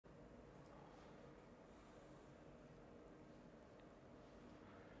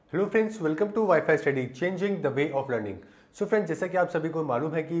Hello friends, welcome to wifi study changing the way of learning. So friends, जैसा कि आप सभी को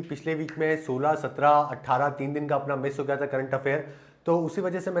मालूम है कि पिछले वीक में 16, 17, 18 3 दिन का अपना मिस हो गया था करंट अफेयर। तो उसी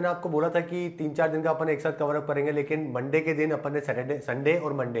वजह से मैंने आपको बोला था कि 3-4 दिन का अपन एक साथ कवर अप करेंगे, लेकिन मंडे के दिन अपन ने सैटरडे, संडे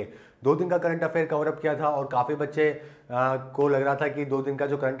और मंडे 2 दिन का करंट अफेयर कवर अप किया था और काफ़ी बच्चे को लग रहा था कि 2 दिन का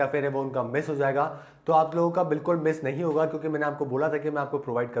जो करंट अफेयर है वो उनका मिस हो जाएगा। तो आप लोगों का बिल्कुल मिस नहीं होगा, क्योंकि मैंने आपको बोला था कि मैं आपको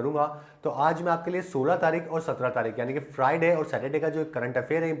प्रोवाइड करूंगा। तो आज मैं आपके लिए 16 तारीख और 17 तारीख यानी कि फ्राइडे और सैटरडे का जो करंट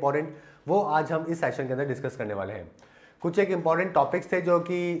अफेयर है इंपॉर्टेंट, वो आज हम इस सेशन के अंदर डिस्कस करने वाले हैं। कुछ एक इंपॉर्टेंट टॉपिक्स थे जो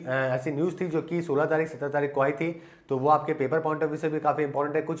कि ऐसी न्यूज़ थी जो कि 16 तारीख 17 तारीख को आई थी, तो वो आपके पेपर पॉइंट ऑफ व्यू से भी काफ़ी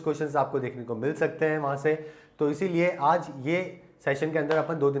इंपॉर्टेंट है। कुछ क्वेश्चंस आपको देखने को मिल सकते हैं वहाँ से, तो इसीलिए आज ये सेशन के अंदर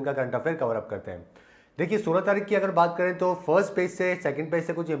अपन 2 दिन का करंट अफेयर कवर अप करते हैं। देखिए, 16 तारीख की अगर बात करें तो फर्स्ट पेज से सेकंड पेज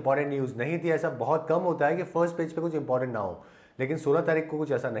से कुछ इंपॉर्टेंट न्यूज़ नहीं थी। ऐसा बहुत कम होता है कि फर्स्ट पेज पे कुछ इंपॉर्टेंट ना हो, लेकिन 16 तारीख को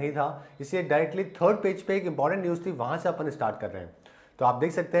कुछ ऐसा नहीं था, इसलिए डायरेक्टली थर्ड पेज पे एक इंपॉर्टेंट न्यूज़ थी, वहाँ से अपन स्टार्ट कर रहे हैं। तो आप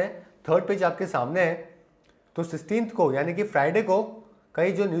देख सकते हैं थर्ड पेज आपके सामने है। तो 16 को यानी कि फ्राइडे को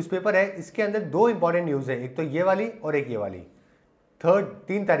कई जो न्यूज़पेपर है इसके अंदर 2 इंपॉर्टेंट न्यूज़ है, एक तो ये वाली और एक ये वाली,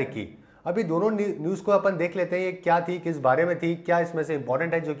 3 तारीख की। अभी दोनों न्यूज़ को अपन देख लेते हैं, ये क्या थी, किस बारे में थी, क्या इसमें से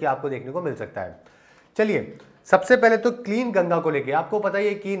इंपॉर्टेंट है जो कि आपको देखने को मिल सकता है। चलिए, सबसे पहले तो क्लीन गंगा को लेकर आपको पता ही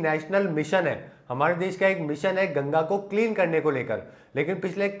है कि नेशनल मिशन है, हमारे देश का एक मिशन है गंगा को क्लीन करने को लेकर। लेकिन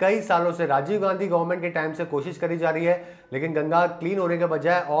पिछले कई सालों से राजीव गांधी गवर्नमेंट के टाइम से कोशिश करी जा रही है, लेकिन गंगा क्लीन होने के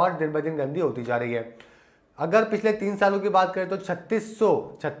बजाय और दिन ब दिन गंदी होती जा रही है। अगर पिछले 3 सालों की बात करें तो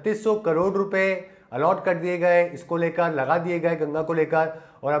 3600 करोड़ रुपए अलॉट कर दिए गए, इसको लेकर लगा दिए गए गंगा को लेकर,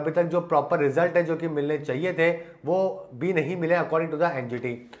 और अभी तक जो प्रॉपर रिजल्ट है जो कि मिलने चाहिए थे वो भी नहीं मिले अकॉर्डिंग टू द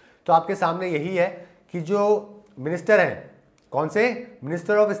एनजीटी। तो आपके सामने यही है कि जो मिनिस्टर हैं, कौन से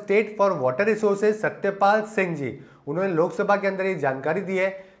minister of state for water resources Satyapal Singh ji, उन्होंने लोकसभा के अंदर ये जानकारी दी है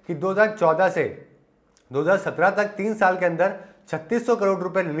कि 2014 से 2017 तक 3 साल के अंदर 3600 करोड़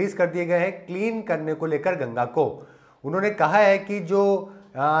रुपए रिलीज कर दिए गए हैं क्लीन करने को लेकर गंगा को। उन्होंने कहा है कि जो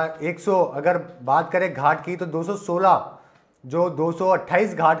 100 अगर बात करें घाट की तो 216 जो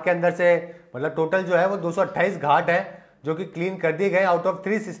 228 घाट के अंदर से, मतलब टोटल जो है वो 228 घाट है जो कि क्लीन कर दिए गए आउट ऑफ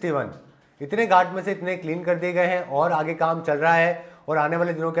 361। इतने घाट में से इतने क्लीन कर दिए गए हैं और आगे काम चल रहा है और आने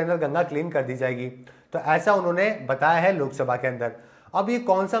वाले दिनों के अंदर गंगा क्लीन कर दी जाएगी। तो ऐसा उन्होंने बताया है लोकसभा के अंदर। अब ये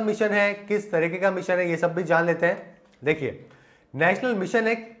कौन सा मिशन है, किस तरीके का मिशन है, ये सब भी जान लेते हैं। देखिए, नेशनल मिशन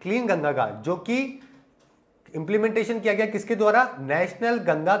है क्लीन गंगा का, जो कि इंप्लीमेंटेशन किया गया किसके द्वारा, नेशनल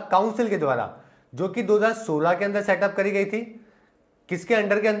गंगा काउंसिल के द्वारा, जो कि 2016 के अंदर सेटअप करी गई थी। किसके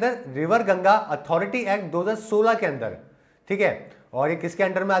अंडर के अंदर, रिवर गंगा अथॉरिटी एक्ट 2016 के अंदर, ठीक है। और ये किसके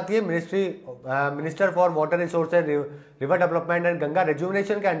अंडर में आती है, minister for water resources, river development and Ganga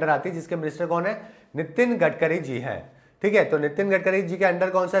rejuvenation के अंडर आती है, जिसके मिनिस्टर कौन है, नितिन गडकरी जी है, ठीक है। तो नितिन गडकरी जी के अंडर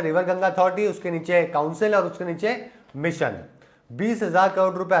कौन सा, रिवर गंगा अथॉरिटी, उसके नीचे काउंसिल और उसके नीचे मिशन। 20,000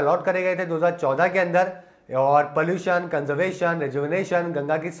 करोड़ रुपए अलॉट करे गए थे 2014 के अंदर, और पोल्यूशन, कंजर्वेशन, रिजुविनेशन,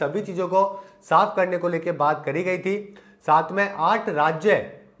 गंगा की सभी चीजों को साफ करने को लेकर बात करी गई थी। साथ में 8 राज्य,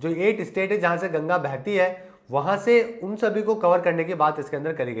 जो 8 स्टेट है जहां से गंगा बहती है, वहां से उन सभी को कवर करने की बात इसके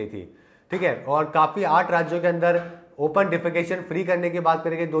अंदर करी गई थी, ठीक है। और काफी 8 राज्यों के अंदर ओपन डिफिकेशन फ्री करने की बात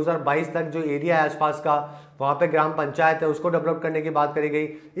करी गई। 2022 तक जो एरिया है आसपास का, वहां पे ग्राम पंचायत है, उसको डेवलप करने की बात करी गई।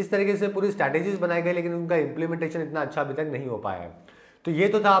 इस तरीके से पूरी स्ट्रैटेजीज बनाई गई, लेकिन उनका इंप्लीमेंटेशन इतना अच्छा अभी तक नहीं हो पाया है। तो ये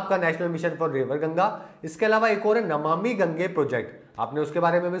तो था आपका national mission for river Ganga. इसके अलावा एक और है नमामि गंगे प्रोजेक्ट, आपने उसके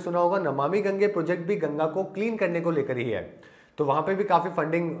बारे में भी सुना होगा। नमामि गंगे प्रोजेक्ट भी गंगा को क्लीन करने को लेकर ही है, तो वहां पे भी काफी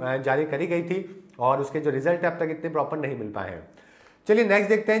फंडिंग जारी करी गई थी और उसके जो रिजल्ट है अब तक इतने प्रॉपर नहीं मिल पाए हैं। चलिए नेक्स्ट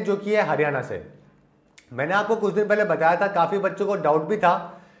देखते हैं, जो कि है हरियाणा से। मैंने आपको कुछ दिन पहले बताया था, काफी बच्चों को डाउट भी था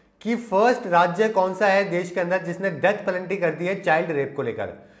कि फर्स्ट राज्य कौन सा है देश के अंदर जिसने डेथ पेनल्टी कर दी है चाइल्ड रेप को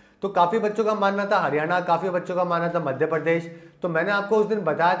लेकर। तो काफी बच्चों का मानना था हरियाणा, काफी बच्चों का मानना था मध्य प्रदेश। तो मैंने आपको उस दिन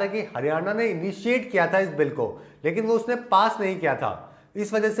बताया था कि हरियाणा ने इनिशिएट किया था इस बिल को, लेकिन वो उसने पास नहीं किया था।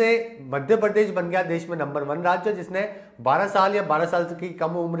 इस वजह से मध्य प्रदेश बन गया देश में नंबर 1 राज्य, जिसने 12 साल या 12 साल की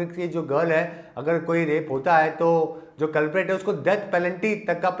कम उम्र की जो गर्ल है, अगर कोई रेप होता है तो जो कल्प्रेट है उसको डेथ पेनल्टी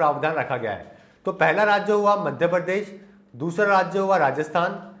तक का प्रावधान रखा गया है। तो पहला राज्य हुआ मध्य प्रदेश, दूसरा राज्य हुआ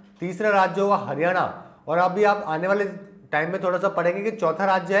राजस्थान, तीसरा राज्य हुआ हरियाणा, और अभी आप आने वाले टाइम में थोड़ा सा पढ़ेंगे कि चौथा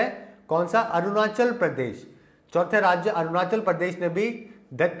राज्य है कौन सा, अरुणाचल प्रदेश। चौथे राज्य अरुणाचल प्रदेश ने भी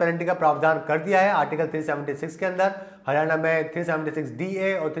डेथ पेनल्टी का प्रावधान कर दिया है आर्टिकल 376 के अंदर। हरियाणा में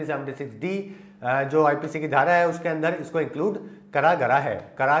 376DA और 376D जो आईपीसी की धारा है उसके अंदर इसको इंक्लूड करा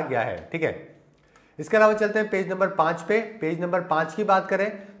गया है, ठीक है। इसके अलावा चलते हैं पेज नंबर 5 पे। पेज नंबर 5 की बात करें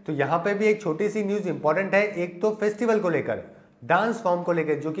तो यहाँ पे भी एक छोटी सी न्यूज इंपॉर्टेंट है। एक तो फेस्टिवल को लेकर, डांस फॉर्म को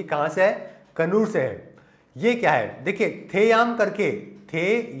लेकर, जो कि कहाँ से है, कन्नूर से है। ये क्या है, देखिए थेयाम करके,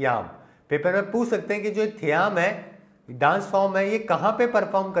 थेयाम पेपर में पूछ सकते हैं कि जो थेयाम है डांस फॉर्म है, ये कहाँ पे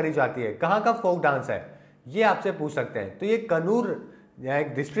परफॉर्म करी जाती है, कहाँ का फोक डांस है, ये आपसे पूछ सकते हैं। तो ये कन्नूर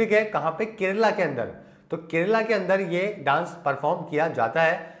एक डिस्ट्रिक्ट है, कहाँ पे, केरला के अंदर। तो केरला के अंदर ये डांस परफॉर्म किया जाता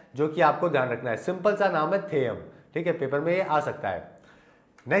है, जो कि आपको ध्यान रखना है। सिंपल सा नाम है थेयम, ठीक है, पेपर में ये आ सकता है।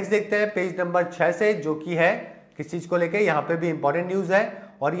 नेक्स्ट देखते हैं पेज नंबर 6 से, जो कि है किस चीज को लेकर, यहाँ पे भी इंपॉर्टेंट न्यूज है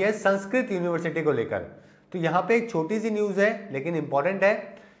और ये संस्कृत यूनिवर्सिटी को लेकर। तो यहाँ पे एक छोटी सी न्यूज है लेकिन इंपॉर्टेंट है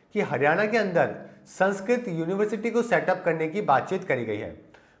कि हरियाणा के अंदर संस्कृत यूनिवर्सिटी को सेटअप करने की बातचीत करी गई है।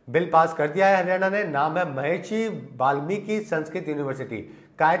 बिल पास कर दिया है हरियाणा ने, नाम है महर्षि वाल्मीकि संस्कृत यूनिवर्सिटी,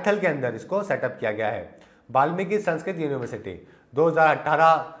 कायथल के अंदर इसको सेटअप किया गया है, वाल्मीकि संस्कृत यूनिवर्सिटी।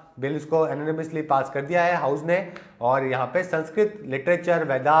 2018 बिल इसको एनोनिमसली पास कर दिया है हाउस ने। और यहाँ पे Sanskrit literature,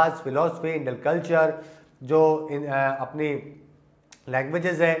 Vedas, philosophy, Indian culture, जो अपनी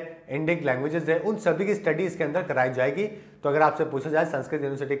लैंग्वेजेस है, इंडिक लैंग्वेजेस है, उन सभी की स्टडी इसके अंदर कराई जाएगी। तो अगर आपसे पूछा जाए संस्कृत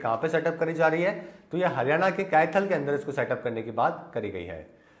यूनिवर्सिटी कहाँ पे सेटअप करी जा रही है, तो ये हरियाणा के कैथल के अंदर इसको सेटअप करने की बात करी गई है।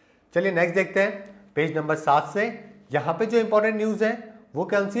 चलिए नेक्स्ट देखते हैं पेज नंबर 7 से। यहाँ पे जो इंपॉर्टेंट न्यूज है वो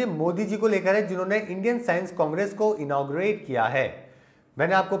कौन सी है, मोदी जी को लेकर है, जिन्होंने इंडियन साइंस कांग्रेस को इनॉग्रेट किया है।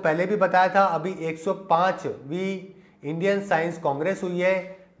 मैंने आपको पहले भी बताया था, अभी 105वीं इंडियन साइंस कांग्रेस हुई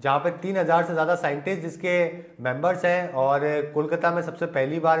है, जहाँ पे 3000 से ज़्यादा साइंटिस्ट जिसके मेंबर्स हैं, और कोलकाता में सबसे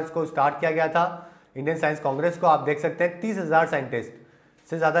पहली बार इसको स्टार्ट किया गया था इंडियन साइंस कांग्रेस को। आप देख सकते हैं 30,000 साइंटिस्ट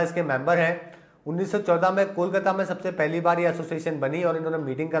से ज़्यादा इसके मेंबर हैं। 1914 में कोलकाता में सबसे पहली बार ये एसोसिएशन बनी और इन्होंने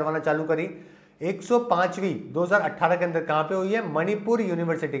मीटिंग करवाना चालू करी। 105वीं 2018 के अंदर कहाँ पे हुई है, मणिपुर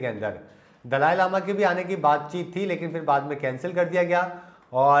यूनिवर्सिटी के अंदर। दलाई लामा की भी आने की बातचीत थी लेकिन फिर बाद में कैंसिल कर दिया गया।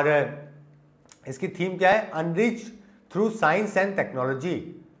 और इसकी थीम क्या है, unreached through science and technology,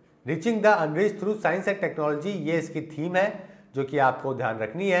 reaching the unreached through science and technology, ये इसकी थीम है जो कि आपको ध्यान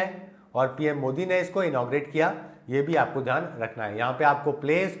रखनी है। और पीएम मोदी ने इसको इनॉग्रेट किया, ये भी आपको ध्यान रखना है। यहाँ पे आपको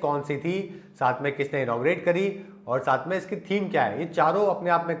प्लेस कौन सी थी, साथ में किसने इनॉग्रेट करी, और साथ में इसकी थीम क्या है, ये चारों अपने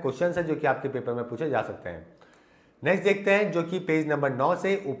आप में क्वेश्चन है जो कि आपके पेपर में पूछे जा सकते हैं। नेक्स्ट देखते हैं जो कि पेज नंबर 9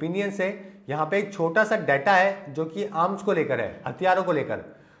 से ओपिनियन से। यहाँ पे एक छोटा सा डाटा है जो कि आर्म्स को लेकर है, हथियारों को लेकर,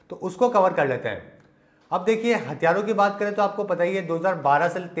 तो उसको कवर कर लेते हैं। अब देखिए हथियारों की बात करें तो आपको पता ही है 2012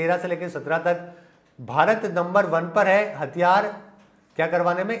 से 13 से लेकर 17 तक भारत नंबर 1 पर है हथियार क्या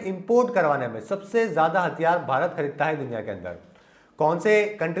करवाने में, इंपोर्ट करवाने में। सबसे ज्यादा हथियार भारत खरीदता है दुनिया के अंदर। कौन से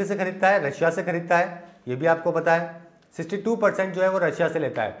कंट्री से खरीदता है, रशिया से खरीदता है, ये भी आपको पता है। 62% जो है वो रशिया से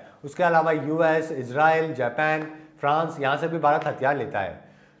लेता है। उसके अलावा यूएस, इजराइल, जापान, फ्रांस, यहाँ से भी भारत हथियार लेता है।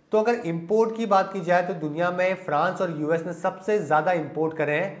 तो अगर इंपोर्ट की बात की जाए तो दुनिया में फ्रांस और यूएस ने सबसे ज़्यादा इंपोर्ट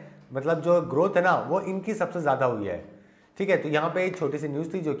करे हैं, मतलब जो ग्रोथ है ना वो इनकी सबसे ज़्यादा हुई है। ठीक है, तो यहाँ पे एक छोटी सी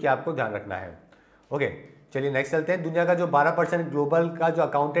न्यूज़ थी जो कि आपको ध्यान रखना है। ओके, चलिए नेक्स्ट चलते हैं। दुनिया का जो 12% ग्लोबल का जो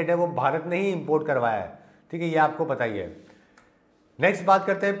अकाउंटेड है वो भारत ने ही इंपोर्ट करवाया है। ठीक है, ये आपको पता ही है। नेक्स्ट बात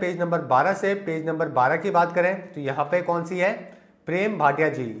करते हैं पेज नंबर 12 से। पेज नंबर 12 की बात करें तो यहाँ पे कौन सी है, प्रेम भाटिया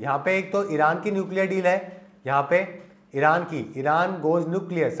जी। यहाँ पे एक तो ईरान की न्यूक्लियर डील है, यहाँ पे ईरान की, Iran goes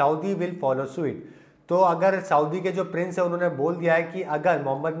nuclear, Saudi will follow suit. तो अगर सऊदी के जो प्रिंस है उन्होंने बोल दिया है कि अगर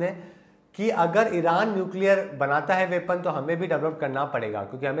मोहम्मद ने कि अगर ईरान न्यूक्लियर बनाता है वेपन तो हमें भी डेवलप करना पड़ेगा,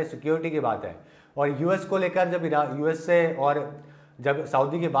 क्योंकि हमें सिक्योरिटी की बात है। और यूएस को लेकर जब यूएस से और जब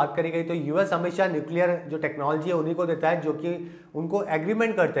सऊदी की बात करी गई तो यूएस हमेशा न्यूक्लियर जो टेक्नोलॉजी है उन्हीं को देता है जो कि उनको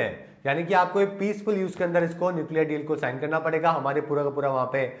एग्रीमेंट करते हैं, यानी कि आपको एक पीसफुल यूज के अंदर इसको न्यूक्लियर डील को साइन करना पड़ेगा। हमारे पूरा का पूरा वहाँ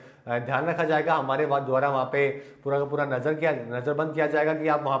पे ध्यान रखा जाएगा, हमारे द्वारा वहाँ पे पूरा का पूरा नज़रबंद किया जाएगा कि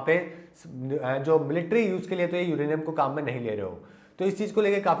आप वहाँ पे जो मिलिट्री यूज के लिए तो ये यूरेनियम को काम में नहीं ले रहे हो। तो इस चीज़ को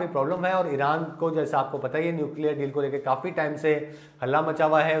लेकर काफ़ी प्रॉब्लम है। और ईरान को जैसा आपको पता ही है न्यूक्लियर डील को लेकर काफ़ी टाइम से हल्ला मचा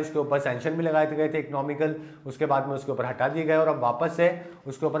हुआ है, उसके ऊपर सैंक्शन भी लगाए गए थे इकोनॉमिकल, उसके बाद में उसके ऊपर हटा दिए गए और अब वापस से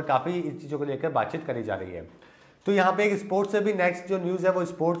उसके ऊपर काफ़ी इस चीज़ों को लेकर बातचीत करी जा रही है। तो यहाँ पे एक स्पोर्ट्स से भी नेक्स्ट जो न्यूज़ है वो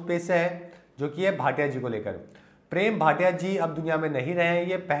स्पोर्ट्स पेज से है जो कि है भाटिया जी को लेकर। प्रेम भाटिया जी अब दुनिया में नहीं रहे हैं,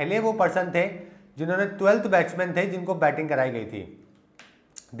 ये पहले वो पर्सन थे जिन्होंने 12th बैट्समैन थे जिनको बैटिंग कराई गई थी।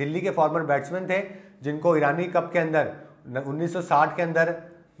 दिल्ली के फॉर्मर बैट्समैन थे जिनको ईरानी कप के अंदर 1960 के अंदर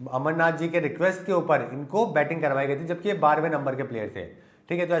अमरनाथ जी के रिक्वेस्ट के ऊपर इनको बैटिंग करवाई गई थी, जबकि ये 12वें नंबर के प्लेयर थे।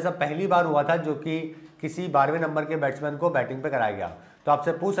 ठीक है, तो ऐसा पहली बार हुआ था जो कि किसी 12वें नंबर के बैट्समैन को बैटिंग पे कराया गया। तो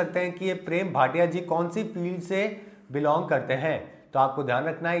आपसे पूछ सकते हैं कि ये प्रेम भाटिया जी कौन सी फील्ड से बिलोंग करते हैं, तो आपको ध्यान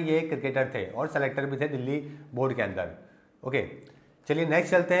रखना है ये क्रिकेटर थे और सेलेक्टर भी थे दिल्ली बोर्ड के अंदर। ओके, चलिए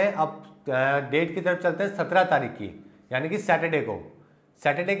नेक्स्ट चलते हैं। अब डेट की तरफ चलते हैं 17 तारीख की, यानी कि सैटरडे को।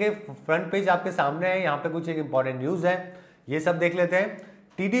 सैटरडे के फ्रंट पेज आपके सामने है, यहाँ पे कुछ एक इंपॉर्टेंट न्यूज़ है, ये सब देख लेते हैं।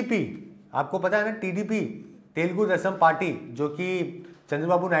 टीडीपी, आपको पता है ना टीडीपी, तेलुगु देशम पार्टी, जो कि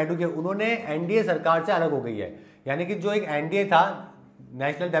चंद्रबाबू नायडू के, उन्होंने एनडीए सरकार से अलग हो गई है। यानी कि जो एक एनडीए था,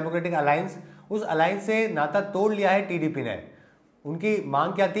 नेशनल डेमोक्रेटिक अलायंस, उस अलायंस से नाता तोड़ लिया है टीडीपी ने। उनकी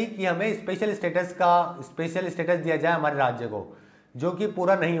मांग क्या थी कि हमें स्पेशल स्टेटस दिया जाए हमारे राज्य को, जो कि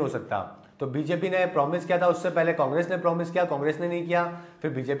पूरा नहीं हो सकता। तो बीजेपी ने प्रॉमिस किया था, उससे पहले कांग्रेस ने प्रॉमिस किया, कांग्रेस ने नहीं किया,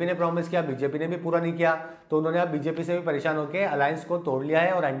 फिर बीजेपी ने प्रॉमिस किया, बीजेपी ने भी पूरा नहीं किया। तो उन्होंने अब बीजेपी से भी परेशान होकर अलायंस को तोड़ लिया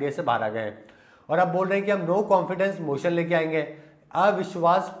है और एनडीए से बाहर आ गए और अब बोल रहे हैं कि हम नो कॉन्फिडेंस मोशन लेके आएंगे,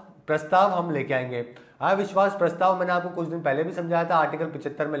 अविश्वास प्रस्ताव हम लेके आएंगे। अविश्वास प्रस्ताव मैंने आपको कुछ दिन पहले भी समझाया था, आर्टिकल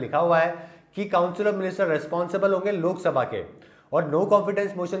 75 में लिखा हुआ है कि काउंसिल ऑफ मिनिस्टर रेस्पॉन्सिबल होंगे लोकसभा के, और नो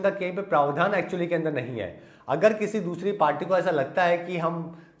कॉन्फिडेंस मोशन का कहीं पे प्रावधान एक्चुअली के अंदर नहीं है। अगर किसी दूसरी पार्टी को ऐसा लगता है कि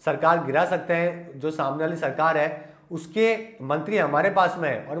हम सरकार गिरा सकते हैं, जो सामने वाली सरकार है उसके मंत्री हमारे पास में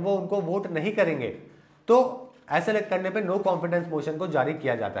है और वो उनको वोट नहीं करेंगे, तो ऐसे करने पे नो कॉन्फिडेंस मोशन को जारी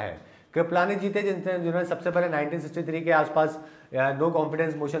किया जाता है। कृपलानी जीते जिन्होंने सबसे पहले 1963 के आसपास नो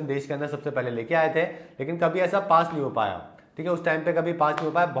कॉन्फिडेंस मोशन देश के अंदर सबसे पहले लेके आए थे, लेकिन कभी ऐसा पास नहीं हो पाया। ठीक है, उस टाइम पे कभी पास नहीं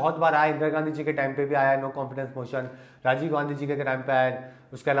हो पाया। बहुत बार आया, इंदिरा गांधी जी के टाइम पे भी आया no confidence motion, Rajiv Gandhi ji के टाइम पे आया,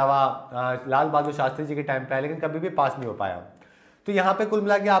 उसके अलावा लाल बहादुर शास्त्री जी के टाइम पे आया, लेकिन कभी भी पास नहीं हो पाया। तो यहाँ पे कुल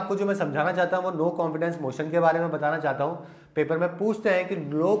मिला के आपको जो मैं समझाना चाहता हूँ वो नो कॉन्फिडेंस मोशन के बारे में बताना चाहता हूँ। पेपर में पूछते हैं कि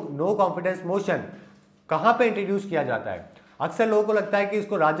लोग नो कॉन्फिडेंस मोशन कहाँ पे इंट्रोड्यूस किया जाता है। अक्सर लोगों को लगता है कि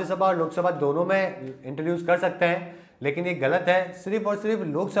इसको राज्यसभा और लोकसभा दोनों में इंट्रोड्यूस कर सकते हैं, लेकिन ये गलत है। सिर्फ और सिर्फ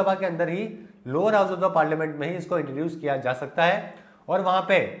लोकसभा के अंदर ही, lower house of the parliament में ही इसको इंट्रोड्यूस किया जा सकता है। और वहां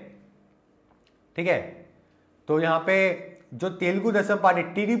पे, ठीक है, तो यहाँ पे जो तेलुगु देशम पार्टी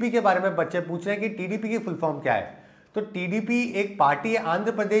टीडीपी के बारे में बच्चे पूछ रहे हैं कि टीडीपी की फुल फॉर्म क्या है। तो टीडीपी एक पार्टी है,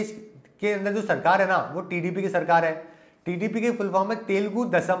 आंध्र प्रदेश के अंदर जो सरकार है ना वो टीडीपी की सरकार है। टीडीपी की फुल फॉर्म है तेलुगु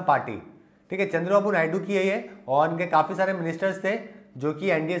देशम पार्टी। ठीक है, चंद्रबाबू नायडू की है ये, और उनके काफी सारे मिनिस्टर्स थे जो कि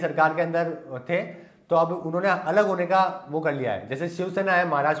एनडीए सरकार के अंदर थे, तो अब उन्होंने अलग होने का वो कर लिया है। जैसे शिवसेना है,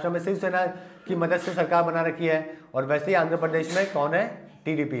 महाराष्ट्र में शिवसेना की मदद से सरकार बना रखी है, और वैसे ही आंध्र प्रदेश में कौन है,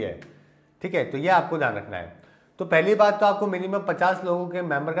 टीडीपी है। ठीक है, तो ये आपको ध्यान रखना है। तो पहली बात तो आपको मिनिमम 50 लोगों के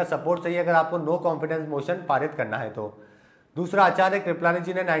मेंबर का सपोर्ट चाहिए अगर आपको नो कॉन्फिडेंस मोशन पारित करना है तो। दूसरा, आचार्य कृपलानी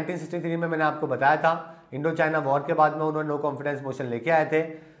जी ने 1963 में मैंने आपको बताया था, इंडो चाइना वॉर के बाद में उन्होंने नो कॉन्फिडेंस मोशन लेके आए थे।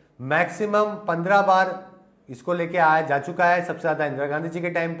 मैक्सिमम 15 बार इसको लेके आया जा चुका है, सबसे ज्यादा इंदिरा गांधी जी के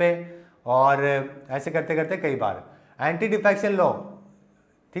टाइम पे, और ऐसे करते करते कई बार। एंटी डिफेक्शन लॉ,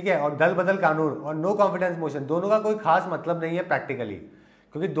 ठीक है, और दल बदल कानून और नो कॉन्फिडेंस मोशन, दोनों का कोई खास मतलब नहीं है प्रैक्टिकली,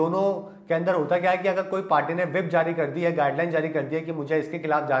 क्योंकि दोनों के अंदर होता क्या है कि अगर कोई पार्टी ने व्हिप जारी कर दी है, गाइडलाइन जारी कर दी है कि मुझे इसके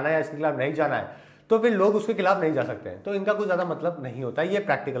खिलाफ जाना है या इसके खिलाफ नहीं जाना है, तो फिर लोग उसके खिलाफ नहीं जा सकते हैं, तो इनका कोई ज्यादा मतलब नहीं होता, ये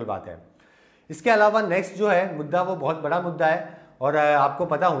प्रैक्टिकल बात है। इसके अलावा नेक्स्ट जो है मुद्दा वो बहुत बड़ा मुद्दा है और आपको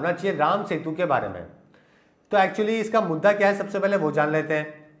पता होना चाहिए राम सेतु के बारे में। तो एक्चुअली इसका मुद्दा क्या है, सबसे पहले वो जान लेते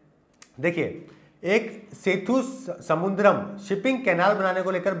हैं। देखिए, एक सेतु समुद्रम शिपिंग कैनाल बनाने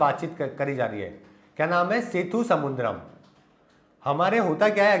को लेकर बातचीत करी जा रही है। क्या नाम है, सेतु समुद्रम। हमारे होता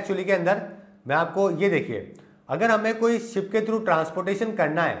क्या है एक्चुअली के अंदर, मैं आपको ये देखिए, अगर हमें कोई शिप के थ्रू ट्रांसपोर्टेशन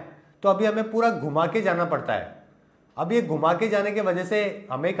करना है तो अभी हमें पूरा घुमा के जाना पड़ता है। अब ये घुमा के जाने की वजह से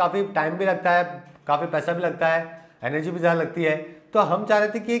हमें काफ़ी टाइम भी लगता है, काफ़ी पैसा भी लगता है, एनर्जी भी ज़्यादा लगती है। तो हम चाह रहे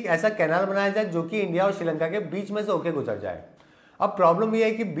थे कि एक ऐसा कैनाल बनाया जाए जो कि इंडिया और श्रीलंका के बीच में से होके गुजर जाए। अब प्रॉब्लम ये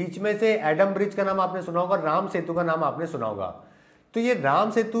है कि बीच में से एडम ब्रिज का नाम आपने सुना होगा, राम सेतु का नाम आपने सुना होगा। तो ये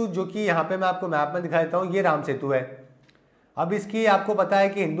राम सेतु जो कि यहाँ पे मैं आपको मैप में दिखा देता हूँ, ये राम सेतु है। अब इसकी आपको पता है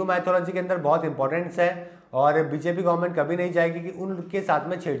कि हिंदू मैथोलॉजी के अंदर बहुत इंपॉर्टेंस है और बीजेपी गवर्नमेंट कभी नहीं चाहेगी कि उनके साथ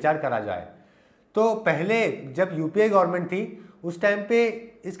में छेड़छाड़ करा जाए। तो पहले जब यूपीए गवर्नमेंट थी उस टाइम पे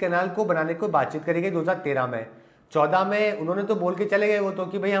इस कैनाल को बनाने को बातचीत करी गई 2013 में। 14 में उन्होंने तो बोल के चले गए वो तो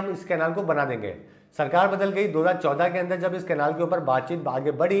कि भाई हम इस कैनाल को बना देंगे। सरकार बदल गई 2014 के अंदर, जब इस कैनाल के ऊपर बातचीत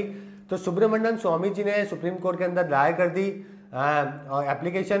आगे बढ़ी तो सुब्रमण्यम स्वामी जी ने सुप्रीम कोर्ट के अंदर दायर कर दी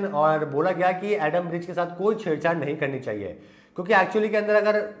एप्लीकेशन और बोला गया कि एडम ब्रिज के साथ कोई छेड़छाड़ नहीं करनी चाहिए, क्योंकि एक्चुअली के अंदर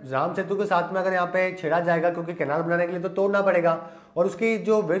अगर राम सेतु के साथ में अगर यहाँ पे छेड़ा जाएगा, क्योंकि कैनाल बनाने के लिए तो तोड़ना पड़ेगा और उसकी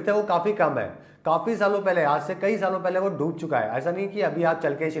जो विड्थ है वो काफ़ी कम है। काफ़ी सालों पहले, आज से कई सालों पहले वो डूब चुका है। ऐसा नहीं कि अभी आप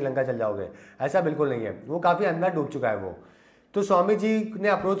चल के श्रीलंका चल जाओगे, ऐसा बिल्कुल नहीं है, वो काफ़ी अंदर डूब चुका है वो। तो स्वामी जी ने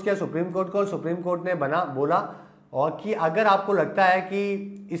अप्रोच किया सुप्रीम कोर्ट को और सुप्रीम कोर्ट ने बोला और कि अगर आपको लगता है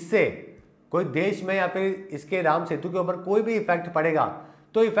कि इससे कोई देश में या फिर इसके राम सेतु के ऊपर कोई भी इफेक्ट पड़ेगा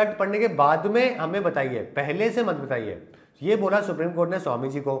तो इफेक्ट पड़ने के बाद में हमें बताइए, पहले से मत बताइए। ये बोला सुप्रीम कोर्ट ने स्वामी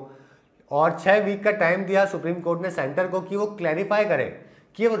जी को, और 6 वीक का टाइम दिया सुप्रीम कोर्ट ने सेंटर को कि वो क्लैरिफाई करे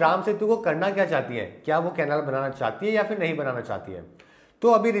कि वो राम सेतु को करना क्या चाहती है, क्या वो कैनाल बनाना चाहती है या फिर नहीं बनाना चाहती है।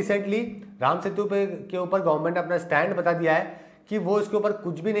 तो अभी रिसेंटली राम सेतु के ऊपर गवर्नमेंट अपना स्टैंड बता दिया है कि वो इसके ऊपर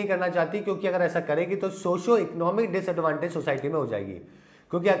कुछ भी नहीं करना चाहती, क्योंकि अगर ऐसा करेगी तो सोशो इकोनॉमिक डिसएडवांटेज सोसाइटी में हो जाएगी।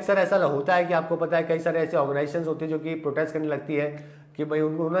 क्योंकि अक्सर ऐसा होता है कि आपको पता है कई सारे ऐसे ऑर्गेनाइजेशंस होती है जो कि प्रोटेस्ट करने लगती है कि भाई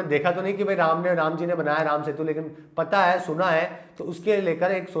उन्होंने देखा तो नहीं कि भाई राम जी ने बनाया राम सेतु, लेकिन पता है, सुना है, तो उसके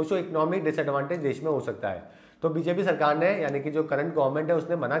लेकर एक सोशो इकोनॉमिक डिसएडवांटेज देश में हो सकता है। तो बीजेपी सरकार ने यानी कि जो करंट गवर्नमेंट है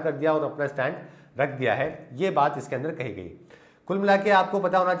उसने मना कर दिया और अपना स्टैंड रख दिया है, ये बात इसके अंदर कही गई। कुल मिला के आपको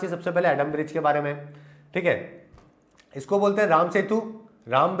पता होना चाहिए सबसे पहले एडम ब्रिज के बारे में, ठीक है। इसको बोलते हैं राम सेतु।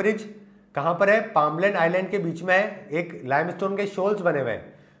 राम ब्रिज कहाँ पर है? पामलैंड आइलैंड के बीच में है, एक लाइमस्टोन के शोल्स बने हुए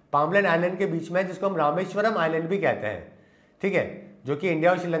हैं पामलैंड आइलैंड के बीच में, जिसको हम रामेश्वरम आइलैंड भी कहते हैं, ठीक है, जो कि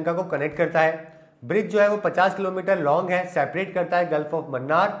इंडिया और श्रीलंका को कनेक्ट करता है। ब्रिज जो है वो 50 किलोमीटर लॉन्ग है, सेपरेट करता है गल्फ ऑफ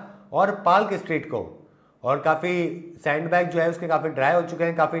मन्नार और पाल्क स्ट्रीट को, और काफ़ी सैंडबैग जो है उसके काफ़ी ड्राई हो चुके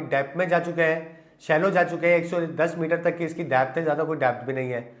हैं, काफ़ी डेप्थ में जा चुके हैं, शैलो जा चुके हैं, 110 मीटर तक की इसकी डेप्थ है, ज़्यादा कोई डेप्थ भी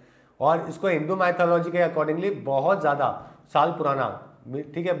नहीं है। और इसको हिंदू माइथोलॉजी के अकॉर्डिंगली बहुत ज़्यादा साल पुराना,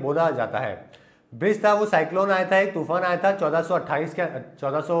 ठीक है, बोला जाता है। ब्रिज था वो साइक्लोन आया था, एक तूफान आया था 1480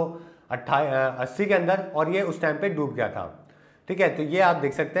 के अंदर, और ये उस टाइम पे डूब गया था, ठीक है। तो ये आप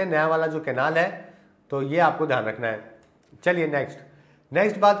देख सकते हैं नया वाला जो कैनाल है, तो ये आपको ध्यान रखना है। चलिए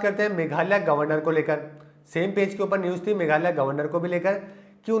नेक्स्ट बात करते हैं मेघालय गवर्नर को लेकर। सेम पेज के ऊपर न्यूज़ थी मेघालय गवर्नर को भी लेकर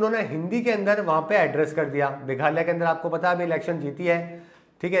कि उन्होंने हिंदी के अंदर वहाँ पे एड्रेस कर दिया। मेघालय के अंदर आपको पता है अभी इलेक्शन जीती है,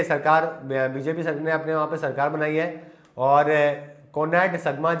 ठीक है, सरकार बीजेपी सरकार ने अपने वहाँ पे सरकार बनाई है, और कोनैड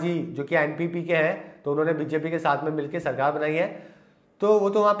सगमा जी जो कि एनपीपी के हैं, तो उन्होंने बीजेपी के साथ में मिलकर सरकार बनाई है। तो वो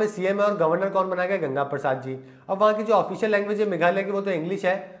तो वहाँ पे सीएम है, और गवर्नर कौन बनाया गया? गंगा प्रसाद जी। अब वहाँ की जो ऑफिशियल लैंग्वेज है मेघालय की वो तो इंग्लिश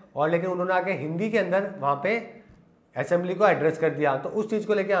है, और लेकिन उन्होंने आके हिंदी के अंदर वहाँ पे असेंबली को एड्रेस कर दिया। तो उस चीज़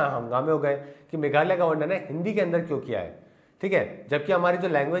को लेकर हंगामे हो गए कि मेघालय गवर्नर ने हिंदी के अंदर क्यों किया है, ठीक है, जबकि हमारी जो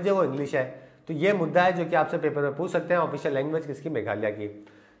लैंग्वेज है वो इंग्लिश है। तो ये मुद्दा है जो कि आपसे पेपर में पूछ सकते हैं, ऑफिशियल लैंग्वेज किसकी? मेघालय की,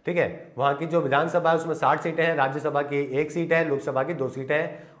 ठीक है। वहाँ की जो विधानसभा है उसमें 60 सीटें हैं, राज्यसभा की 1 सीट है, लोकसभा की 2 सीटें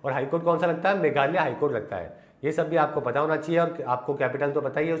हैं, और हाईकोर्ट कौन सा लगता है? मेघालय हाईकोर्ट लगता है। ये सब भी आपको पता होना चाहिए। और आपको कैपिटल तो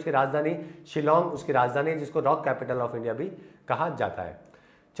पता ही है, उसकी राजधानी शिलोंग उसकी राजधानी है, जिसको रॉक कैपिटल ऑफ इंडिया भी कहा जाता है।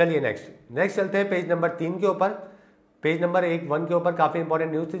 चलिए नेक्स्ट चलते हैं पेज नंबर 3 के ऊपर। पेज नंबर 1 के ऊपर काफ़ी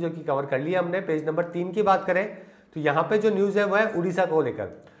इंपॉर्टेंट न्यूज़ थी जो कि कवर कर लिया हमने। पेज नंबर 3 की बात करें तो यहाँ पे जो न्यूज़ है वो है उड़ीसा को लेकर।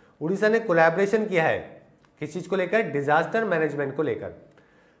 उड़ीसा ने कोलैबोरेशन किया है किस चीज़ को लेकर? डिजास्टर मैनेजमेंट को लेकर।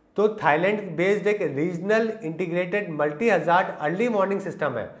 तो थाईलैंड बेस्ड एक regional integrated multi hazard early warning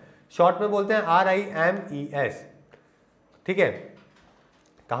system है, शॉर्ट में बोलते हैं RIMES, ठीक है।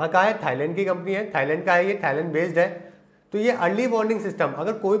 कहाँ का है? थाईलैंड की कंपनी है, थाईलैंड का है ये, थाईलैंड बेस्ड है। तो ये अर्ली वार्निंग सिस्टम,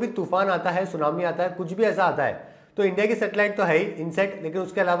 अगर कोई भी तूफान आता है, सुनामी आता है, कुछ भी ऐसा आता है, तो इंडिया की सैटेलाइट तो है ही इनसेट, लेकिन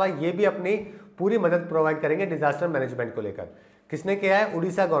उसके अलावा ये भी अपनी पूरी मदद प्रोवाइड करेंगे डिजास्टर मैनेजमेंट को लेकर। किसने किया है?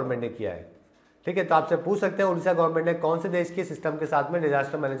 उड़ीसा गवर्नमेंट ने किया है, ठीक है। तो आपसे पूछ सकते हैं उड़ीसा गवर्नमेंट ने कौन से देश के सिस्टम के साथ में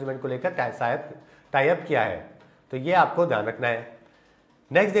डिजास्टर मैनेजमेंट को लेकर टाई अप किया है, तो ये आपको ध्यान रखना है।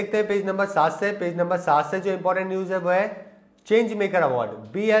 नेक्स्ट देखते हैं पेज नंबर 7 से। पेज नंबर 7 से जो इंपॉर्टेंट न्यूज़ है वो है change maker award,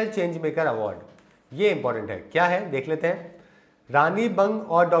 BL change maker award. ये इंपॉर्टेंट है, क्या है देख लेते हैं। रानी बंग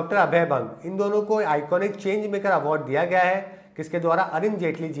और डॉक्टर अभय बंग, इन दोनों को आइकॉनिक चेंज मेकर अवार्ड दिया गया है। किसके द्वारा? अरुण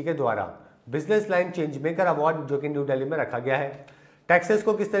जेटली जी के द्वारा। Business line change maker award जो कि न्यू दिल्ली में रखा गया है। टैक्सेस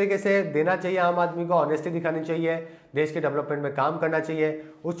को किस तरीके से देना चाहिए आम आदमी को, ऑनेस्टी दिखानी चाहिए, देश के डेवलपमेंट में काम करना चाहिए,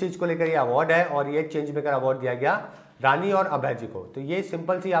 उस चीज़ को लेकर ये अवार्ड है। और ये चेंज मेकर अवार्ड दिया गया रानी और अभय जी को। तो ये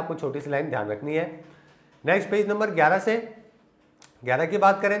सिंपल सी आपको छोटी सी लाइन ध्यान रखनी है। नेक्स्ट पेज नंबर 11 से 11 की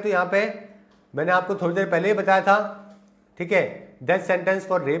बात करें तो यहाँ पे मैंने आपको थोड़ी देर पहले ही बताया था, ठीक है, डेथ सेंटेंस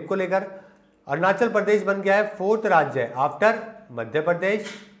फॉर रेप को लेकर। अरुणाचल प्रदेश बन गया है 4th राज्य आफ्टर मध्य प्रदेश,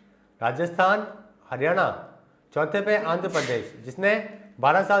 राजस्थान, हरियाणा, चौथे पे आंध्र प्रदेश, जिसने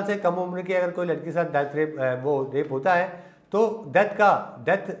 12 साल से कम उम्र की अगर कोई लड़की के साथ रेप होता है तो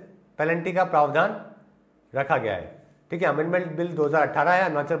डेथ पेनल्टी का प्रावधान रखा गया है, ठीक है। अमेंडमेंट बिल 2018 है,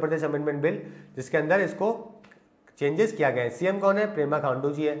 अरुणाचल प्रदेश अमेंडमेंट बिल, जिसके अंदर इसको चेंजेस किया गया है। सीएम कौन है? प्रेमा खांडू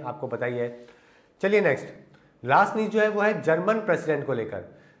जी है, आपको पता ही है। चलिए नेक्स्ट लास्ट न्यूज जो है वो है जर्मन प्रेसिडेंट को लेकर।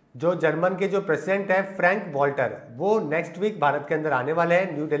 जो जर्मन के जो प्रेसिडेंट है फ्रैंक वॉल्टर, वो नेक्स्ट वीक भारत के अंदर आने वाले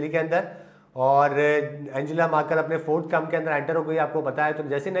हैं न्यू दिल्ली के अंदर, और एंजेला मार्केल अपने 4th टर्म के अंदर एंटर हो गई, आपको पता है। तो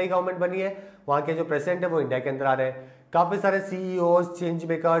जैसे नई गवर्नमेंट बनी है वहाँ के जो प्रेसिडेंट है वो इंडिया के अंदर आ रहे हैं। काफ़ी सारे CEOs, चेंज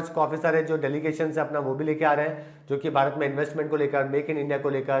मेकर्स, काफ़ी सारे जो डेलीगेशन है अपना वो भी लेके आ रहे हैं, जो कि भारत में इन्वेस्टमेंट को लेकर, मेक इन इंडिया को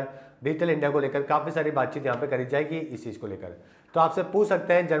लेकर, डिजिटल इंडिया को लेकर काफ़ी सारी बातचीत यहाँ पे करी जाएगी इस चीज़ को लेकर। तो आपसे पूछ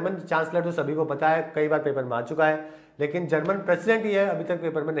सकते हैं, जर्मन चांसलर तो सभी को पता है, कई बार पेपर में आ चुका है, लेकिन जर्मन प्रेसिडेंट ये अभी तक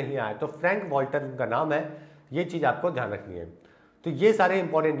पेपर में नहीं आया। तो फ्रैंक वॉल्टर उनका नाम है, ये चीज़ आपको ध्यान रखनी है। तो ये सारे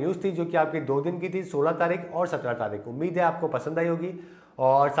इंपॉर्टेंट न्यूज़ थी जो कि आपकी 2 दिन की थी, 16 तारीख और 17 तारीख। उम्मीद है आपको पसंद आई होगी।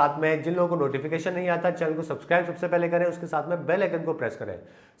 और साथ में जिन लोगों को नोटिफिकेशन नहीं आता, चैनल को सब्सक्राइब सबसे पहले करें, उसके साथ में बेल आइकन को प्रेस करें,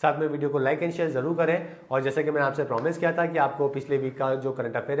 साथ में वीडियो को लाइक एंड शेयर जरूर करें। और जैसे कि मैंने आपसे प्रॉमिस किया था कि आपको पिछले वीक का जो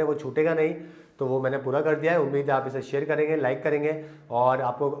करंट अफेयर है वो छूटेगा नहीं, तो वो मैंने पूरा कर दिया है। उम्मीद है आप इसे शेयर करेंगे, लाइक करेंगे, और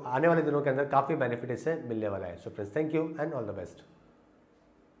आपको आने वाले दिनों के अंदर काफ़ी बेनिफिट इससे मिलने वाला है। So friends, thank you and all the best.